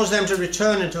 and will cause them to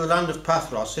return into the land of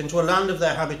Pathros, into a land of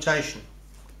their habitation.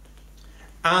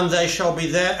 And they shall be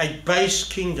there a base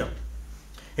kingdom.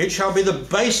 It shall be the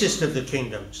basest of the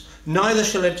kingdoms, neither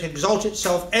shall it exalt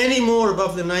itself any more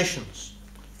above the nations.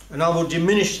 And I will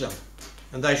diminish them,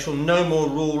 and they shall no more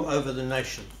rule over the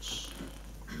nations.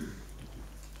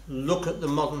 Look at the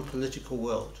modern political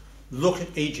world. Look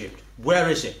at Egypt. Where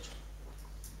is it?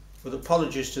 With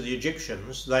apologies to the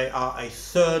Egyptians, they are a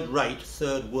third-rate,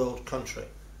 third-world country,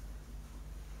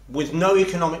 with no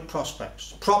economic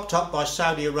prospects, propped up by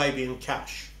Saudi Arabian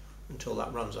cash until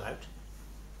that runs out,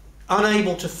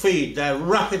 unable to feed their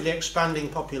rapidly expanding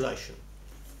population.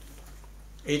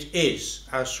 It is,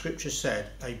 as Scripture said,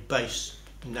 a base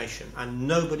nation, and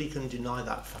nobody can deny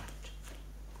that fact.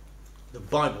 The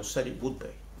Bible said it would be.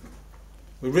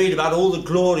 We read about all the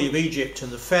glory of Egypt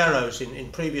and the pharaohs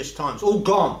in previous times, all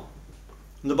gone.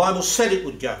 And the Bible said it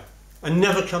would go and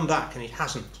never come back, and it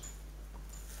hasn't.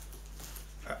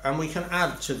 And we can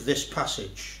add to this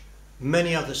passage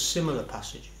many other similar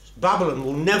passages. Babylon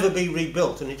will never be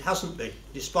rebuilt, and it hasn't been,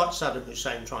 despite Saddam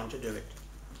Hussein trying to do it.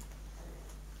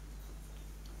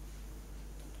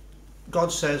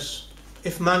 God says,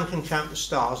 if man can count the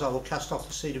stars, I will cast off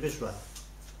the seed of Israel.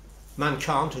 Man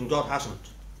can't, and God hasn't.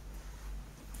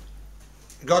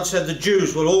 God said the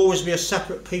Jews will always be a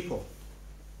separate people.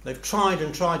 They've tried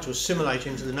and tried to assimilate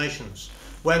into the nations.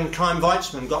 When Chaim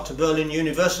Weizmann got to Berlin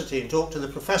University and talked to the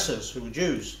professors who were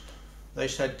Jews, they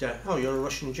said, oh, you're a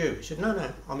Russian Jew. He said, no,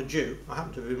 no, I'm a Jew. I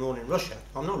happen to be born in Russia.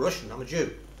 I'm not Russian, I'm a Jew.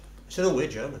 He said, oh, we're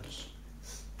Germans.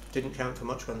 Didn't count for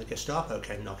much when the Gestapo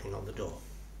came knocking on the door.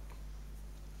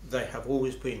 They have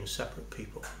always been separate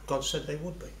people. God said they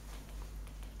would be.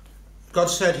 God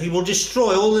said he will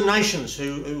destroy all the nations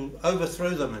who overthrew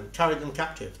them and carried them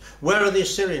captive. Where are the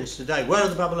Assyrians today? Where are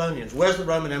the Babylonians? Where's the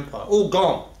Roman Empire? All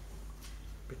gone,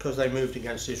 because they moved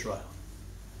against Israel.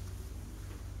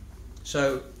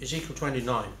 So Ezekiel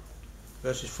 29,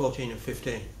 verses 14 and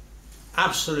 15,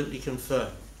 absolutely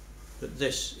confirm that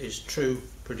this is true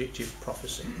predictive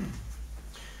prophecy.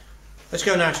 Let's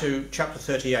go now to chapter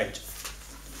 38.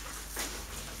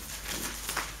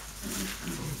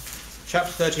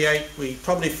 Chapter 38, we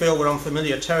probably feel we're on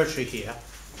familiar territory here,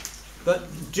 but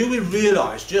do we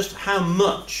realise just how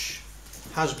much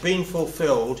has been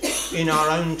fulfilled in our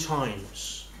own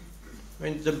times? I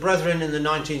mean, the brethren in the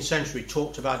 19th century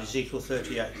talked about Ezekiel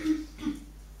 38,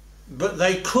 but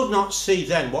they could not see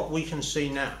then what we can see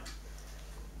now.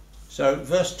 So,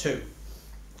 verse 2,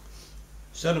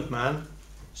 Son of man,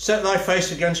 set thy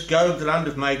face against Gog, the land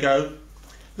of Magog,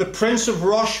 the prince of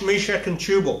Rosh, Meshech and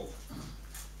Tubal.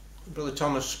 Brother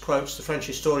Thomas quotes the French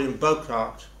historian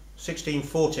Boucart,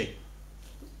 1640.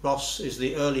 Ross is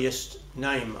the earliest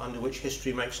name under which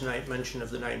history makes mention of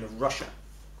the name of Russia.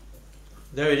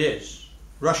 There it is,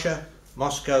 Russia,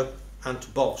 Moscow and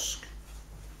Tobolsk.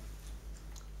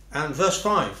 And verse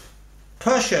 5,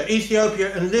 Persia,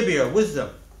 Ethiopia and Libya with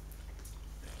them.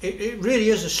 It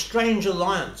really is a strange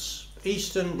alliance,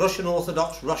 Eastern Russian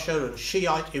Orthodox Russia and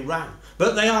Shiite Iran,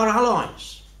 but they are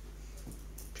allies.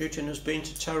 Putin has been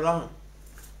to Tehran.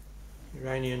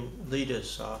 Iranian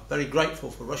leaders are very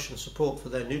grateful for Russian support for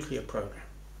their nuclear program.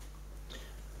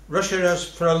 Russia has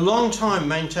for a long time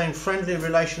maintained friendly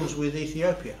relations with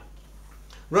Ethiopia.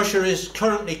 Russia is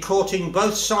currently courting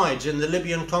both sides in the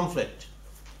Libyan conflict.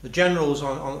 The generals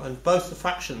on both the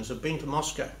factions have been to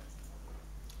Moscow.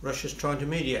 Russia's trying to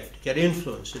mediate, to get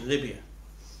influence in Libya.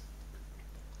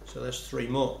 So there's three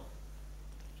more.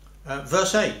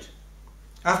 Verse 8.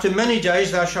 After many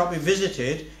days thou shalt be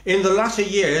visited, in the latter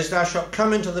years thou shalt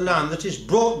come into the land that is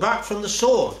brought back from the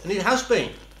sword. And it has been.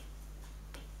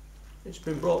 It's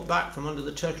been brought back from under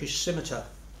the Turkish scimitar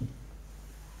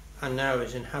and now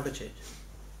is inhabited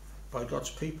by God's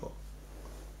people.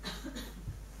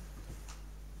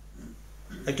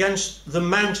 Against the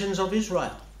mountains of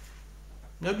Israel.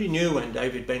 Nobody knew when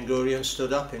David Ben-Gurion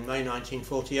stood up in May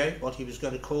 1948 what he was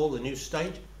going to call the new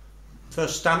state.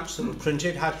 First stamps that were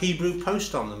printed had Hebrew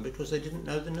Post on them because they didn't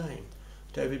know the name.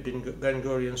 David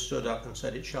Ben-Gurion stood up and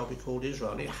said it shall be called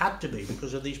Israel. And it had to be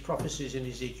because of these prophecies in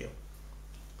Ezekiel.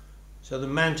 So the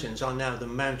mountains are now the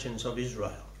mountains of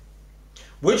Israel,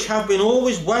 which have been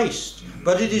always waste,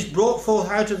 but it is brought forth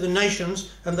out of the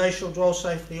nations, and they shall dwell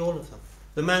safely, all of them.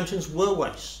 The mountains were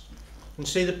waste. And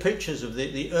see the pictures of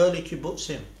the early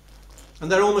kibbutzim.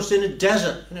 And they're almost in a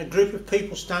desert, in a group of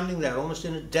people standing there, almost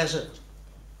in a desert.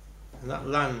 And that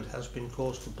land has been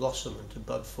caused to blossom and to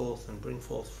bud forth and bring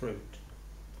forth fruit.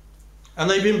 And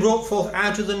they've been brought forth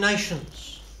out of the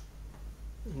nations.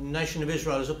 The nation of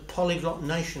Israel is a polyglot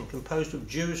nation composed of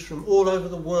Jews from all over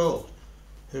the world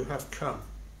who have come.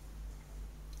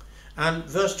 And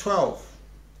verse 12,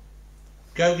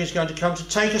 Gog is going to come to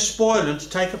take a spoil and to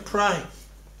take a prey.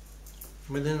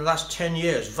 Within the last 10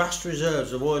 years, vast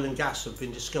reserves of oil and gas have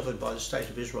been discovered by the state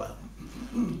of Israel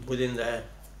within their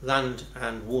land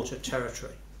and water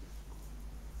territory.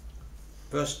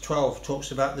 Verse 12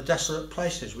 talks about the desolate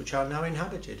places which are now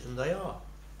inhabited, and they are.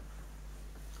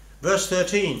 Verse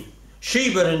 13,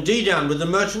 Sheba and Dedan with the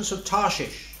merchants of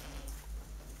Tarshish.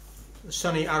 The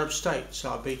sunny Arab states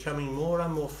are becoming more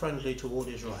and more friendly toward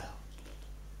Israel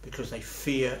because they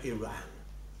fear Iran.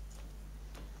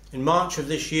 In March of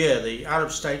this year, the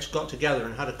Arab states got together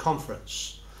and had a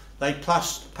conference. They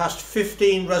passed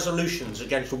 15 resolutions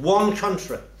against one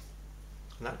country.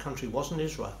 And that country wasn't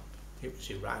Israel, it was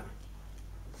Iran.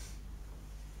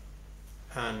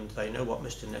 And they know what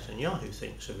Mr. Netanyahu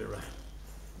thinks of Iran.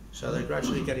 So they're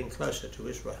gradually getting closer to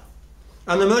Israel.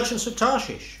 And the merchants of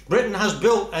Tarshish. Britain has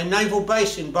built a naval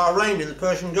base in Bahrain in the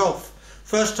Persian Gulf.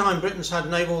 First time Britain's had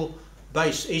naval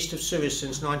base east of Suez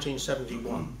since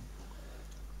 1971.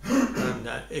 And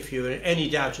And if you're in any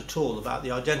doubt at all about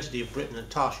the identity of Britain and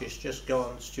Tarshish, just go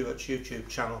on Stuart's YouTube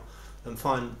channel and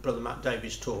find Brother Matt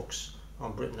Davies' talks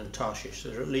on Britain and Tarshish.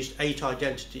 There are at least 8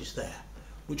 identities there,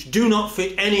 which do not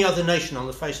fit any other nation on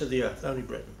the face of the earth, only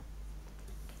Britain.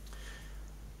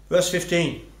 Verse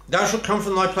 15, thou shalt come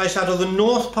from thy place out of the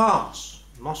north parts.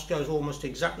 Moscow is almost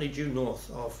exactly due north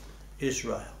of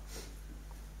Israel.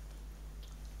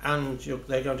 And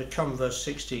they're going to come, verse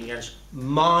 16, against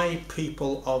my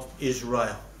people of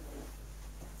Israel.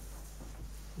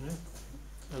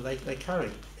 And they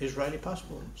carry Israeli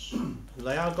passports.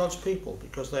 They are God's people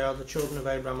because they are the children of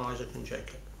Abraham, Isaac and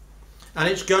Jacob. And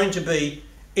it's going to be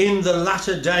in the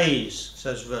latter days,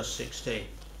 says verse 16.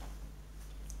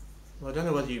 Well, I don't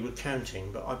know whether you were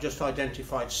counting, but I've just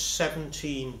identified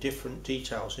 17 different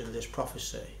details in this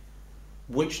prophecy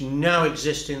which now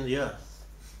exist in the earth,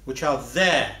 which are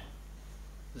there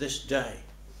this day.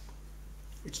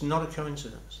 It's not a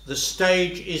coincidence. The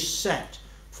stage is set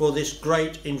for this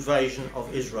great invasion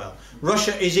of Israel.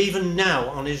 Russia is even now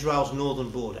on Israel's northern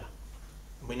border.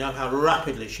 We know how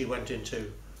rapidly she went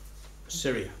into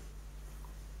Syria.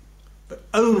 But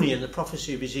only in the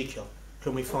prophecy of Ezekiel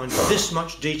can we find this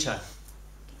much detail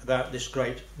about this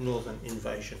great northern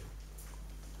invasion.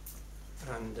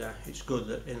 And it's good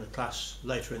that in the class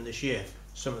later in this year,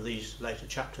 some of these later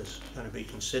chapters are going to be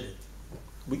considered.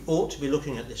 We ought to be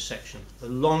looking at this section, the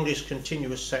longest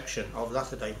continuous section of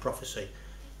latter-day prophecy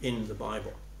in the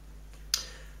Bible.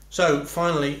 So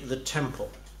finally, the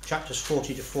temple, chapters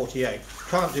 40 to 48.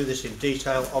 Can't do this in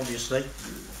detail, obviously.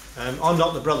 I'm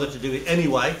not the brother to do it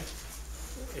anyway.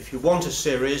 If you want a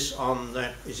series on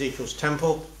Ezekiel's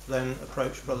temple, then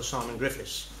approach Brother Simon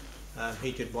Griffiths.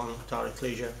 He did one at our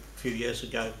ecclesia a few years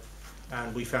ago,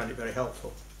 and we found it very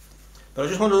helpful. But I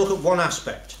just want to look at one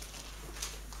aspect,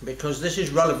 because this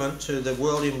is relevant to the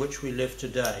world in which we live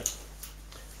today.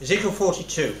 Ezekiel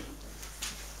 42.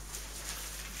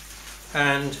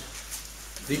 And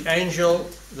the angel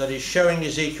that is showing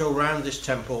Ezekiel round this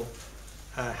temple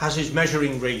has his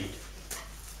measuring reed.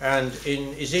 And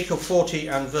in Ezekiel 40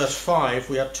 and verse 5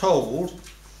 we are told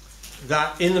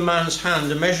that in the man's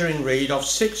hand a measuring reed of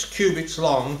 6 cubits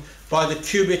long by the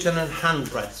cubit and a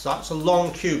handbreadth. That's a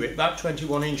long cubit, about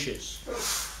 21 inches.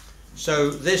 So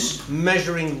this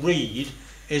measuring reed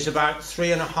is about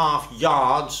 3.5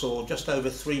 yards or just over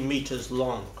 3 meters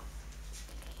long.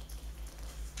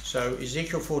 So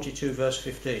Ezekiel 42 verse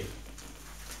 15.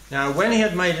 Now when he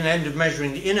had made an end of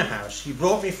measuring the inner house, he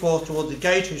brought me forth toward the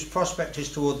gate whose prospect is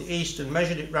toward the east, and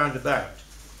measured it round about.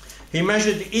 He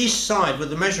measured the east side with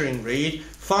the measuring reed,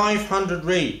 500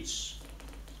 reeds.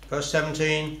 Verse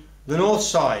 17, the north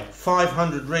side,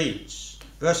 500 reeds.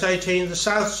 Verse 18, the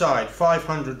south side,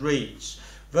 500 reeds.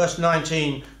 Verse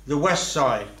 19, the west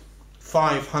side,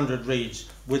 500 reeds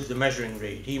with the measuring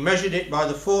reed. He measured it by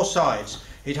the 4 sides.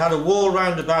 It had a wall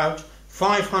round about,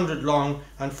 500 long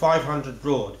and 500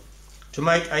 broad, to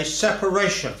make a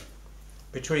separation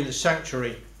between the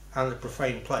sanctuary and the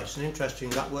profane place. And interesting,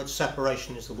 that word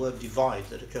separation is the word divide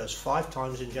that occurs 5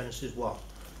 times in Genesis 1.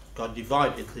 God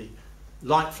divided the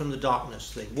light from the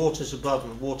darkness, the waters above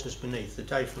and the waters beneath, the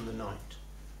day from the night.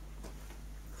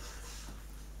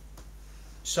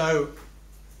 So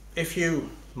if you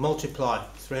multiply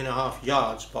 3.5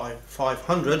 yards by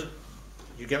 500,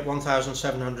 you get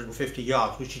 1,750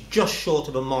 yards, which is just short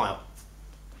of a mile.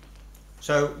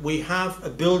 So we have a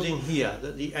building here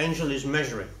that the angel is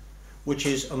measuring, which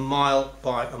is a mile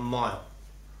by a mile.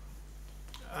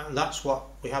 And that's what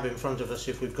we have in front of us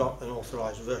if we've got an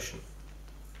authorized version.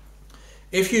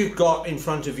 If you've got in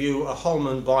front of you a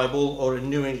Holman Bible or a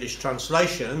New English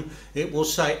Translation, it will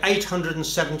say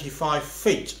 875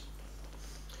 feet.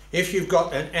 If you've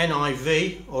got an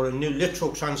NIV or a New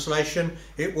Literal Translation,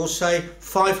 it will say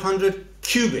 500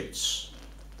 cubits.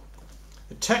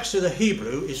 The text of the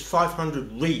Hebrew is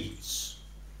 500 reeds.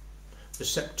 The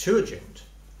Septuagint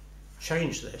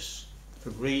changed this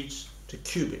from reeds to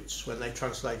cubits when they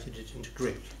translated it into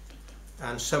Greek.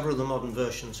 And several of the modern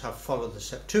versions have followed the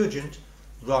Septuagint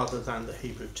rather than the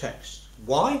Hebrew text.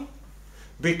 Why?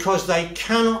 Because they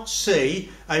cannot see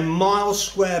a mile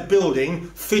square building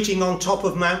fitting on top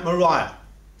of Mount Moriah.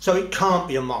 So it can't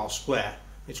be a mile square.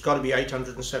 It's got to be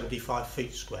 875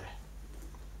 feet square.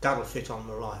 That'll fit on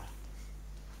Moriah.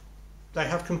 They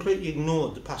have completely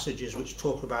ignored the passages which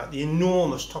talk about the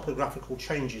enormous topographical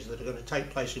changes that are going to take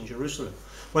place in Jerusalem.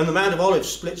 When the Mount of Olives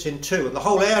splits in 2 and the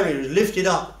whole area is lifted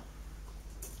up,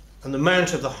 and the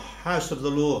Mount of the house of the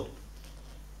Lord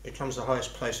becomes the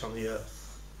highest place on the earth.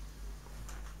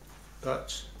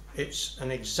 But it's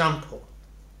an example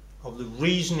of the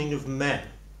reasoning of men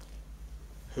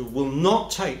who will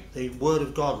not take the word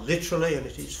of God literally and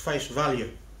at its face value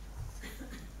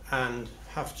and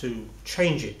have to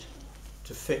change it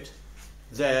to fit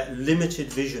their limited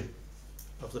vision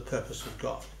of the purpose of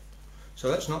God. So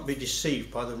let's not be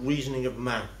deceived by the reasoning of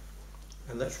man,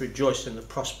 and let's rejoice in the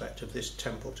prospect of this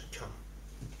temple to come.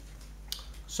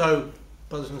 So,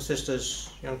 brothers and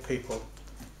sisters, young people,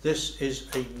 this is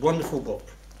a wonderful book.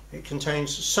 It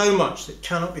contains so much that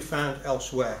cannot be found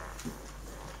elsewhere.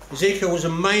 Ezekiel was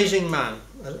an amazing man,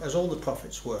 as all the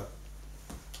prophets were.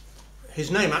 His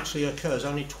name actually occurs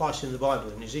only twice in the Bible,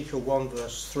 in Ezekiel 1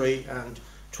 verse 3 and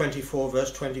 24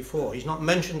 verse 24. He's not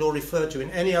mentioned or referred to in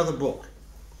any other book,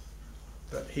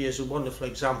 but he is a wonderful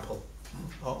example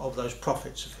of those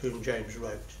prophets of whom James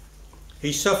wrote.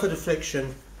 He suffered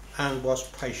affliction and was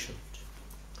patient.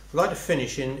 I'd like to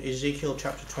finish in Ezekiel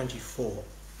chapter 24.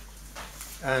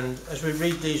 And as we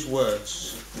read these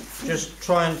words, just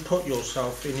try and put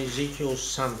yourself in Ezekiel's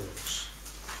sandals,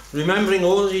 remembering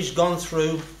all that he's gone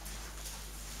through,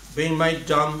 being made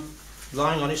dumb,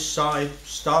 lying on his side,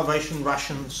 starvation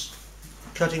rations,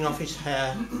 cutting off his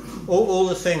hair, all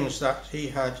the things that he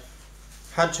had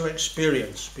to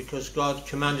experience because God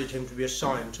commanded him to be a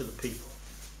sign to the people.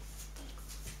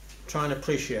 Try and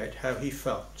appreciate how he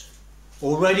felt,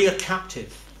 already a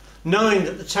captive, knowing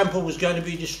that the temple was going to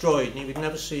be destroyed and he would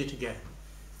never see it again.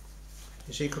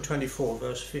 Ezekiel 24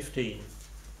 verse 15.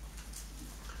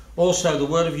 Also the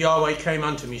word of Yahweh came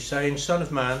unto me, saying, Son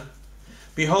of man,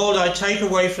 behold, I take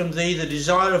away from thee the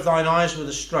desire of thine eyes with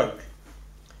a stroke.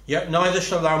 Yet neither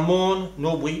shalt thou mourn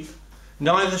nor weep,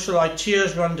 neither shall thy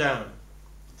tears run down.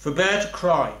 Forbear to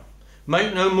cry,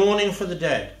 make no mourning for the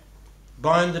dead.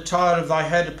 Bind the tire of thy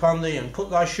head upon thee, and put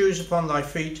thy shoes upon thy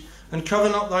feet, and cover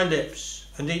not thy lips,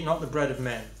 and eat not the bread of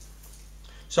men.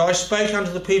 So I spake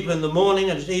unto the people in the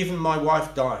morning, and at even my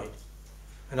wife died.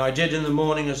 And I did in the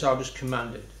morning as I was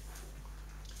commanded.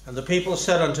 And the people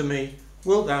said unto me,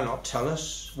 Wilt thou not tell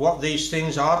us what these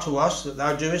things are to us, that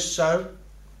thou doest so?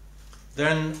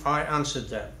 Then I answered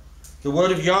them, The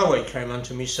word of Yahweh came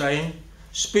unto me, saying,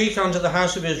 Speak unto the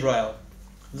house of Israel,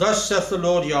 Thus saith the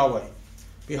Lord Yahweh,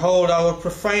 Behold, I will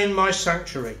profane my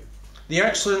sanctuary, the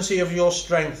excellency of your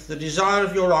strength, the desire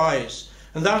of your eyes,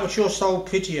 and that which your soul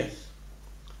pitieth.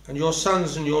 And your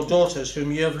sons and your daughters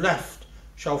whom ye have left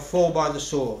shall fall by the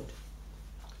sword.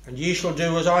 And ye shall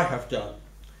do as I have done.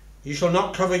 Ye shall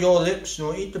not cover your lips,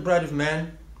 nor eat the bread of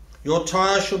men. Your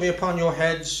tire shall be upon your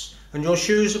heads, and your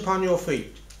shoes upon your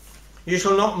feet. Ye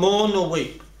shall not mourn nor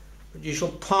weep, but ye shall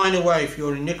pine away for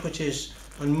your iniquities,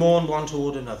 and mourn one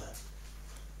toward another.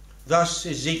 Thus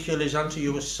Ezekiel is unto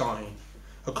you a sign.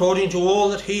 According to all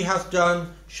that he hath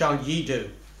done shall ye do.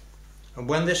 And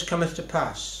when this cometh to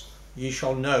pass, ye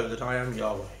shall know that I am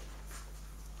Yahweh.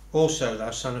 Also,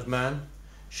 thou son of man,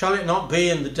 shall it not be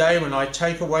in the day when I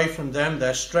take away from them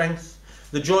their strength,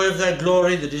 the joy of their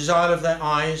glory, the desire of their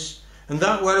eyes, and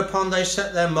that whereupon they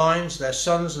set their minds, their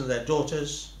sons and their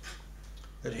daughters,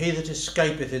 that he that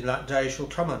escapeth in that day shall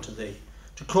come unto thee,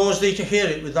 to cause thee to hear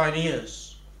it with thine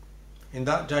ears? In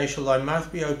that day shall thy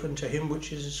mouth be opened to him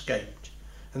which is escaped,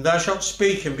 and thou shalt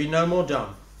speak and be no more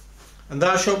dumb. And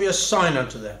thou shalt be a sign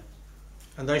unto them,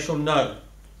 and they shall know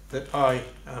that I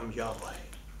am Yahweh.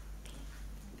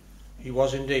 He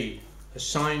was indeed a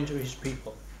sign to his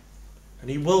people, and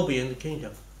he will be in the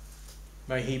kingdom.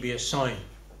 May he be a sign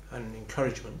and an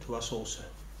encouragement to us also.